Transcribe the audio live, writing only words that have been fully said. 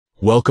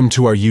Welcome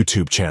to our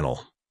YouTube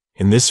channel.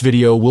 In this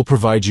video, we'll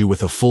provide you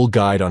with a full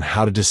guide on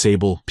how to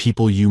disable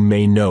people you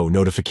may know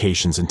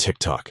notifications in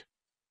TikTok.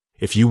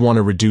 If you want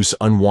to reduce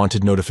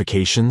unwanted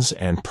notifications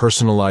and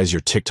personalize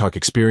your TikTok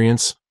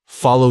experience,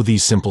 follow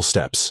these simple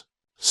steps.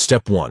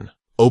 Step 1.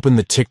 Open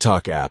the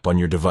TikTok app on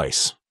your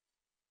device.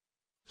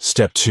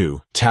 Step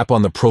 2. Tap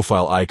on the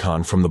profile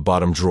icon from the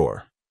bottom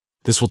drawer.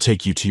 This will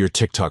take you to your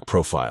TikTok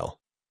profile.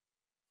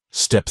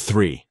 Step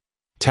 3.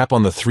 Tap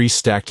on the 3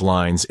 stacked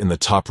lines in the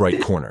top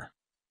right corner.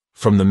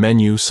 From the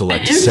menu,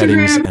 select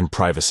Settings and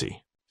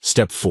Privacy.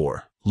 Step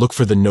 4. Look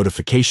for the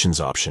Notifications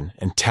option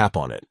and tap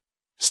on it.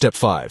 Step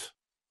 5.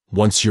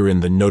 Once you're in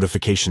the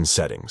Notification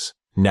settings,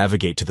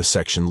 navigate to the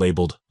section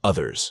labeled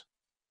Others.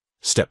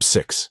 Step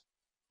 6.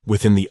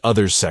 Within the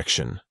Others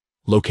section,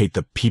 locate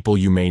the People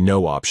You May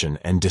Know option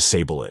and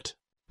disable it.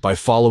 By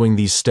following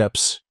these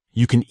steps,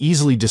 you can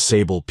easily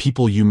disable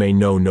People You May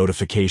Know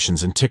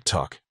notifications in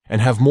TikTok and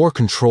have more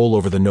control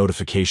over the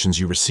notifications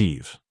you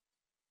receive.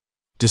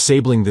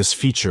 Disabling this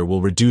feature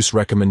will reduce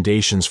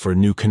recommendations for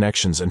new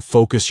connections and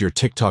focus your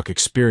TikTok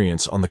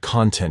experience on the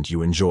content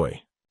you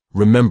enjoy.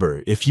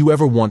 Remember, if you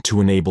ever want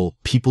to enable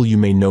People You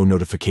May Know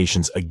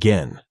notifications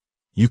again,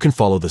 you can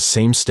follow the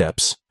same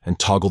steps and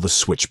toggle the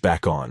switch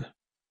back on.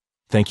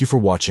 Thank you for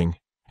watching,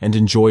 and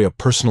enjoy a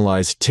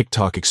personalized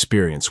TikTok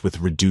experience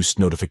with reduced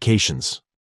notifications.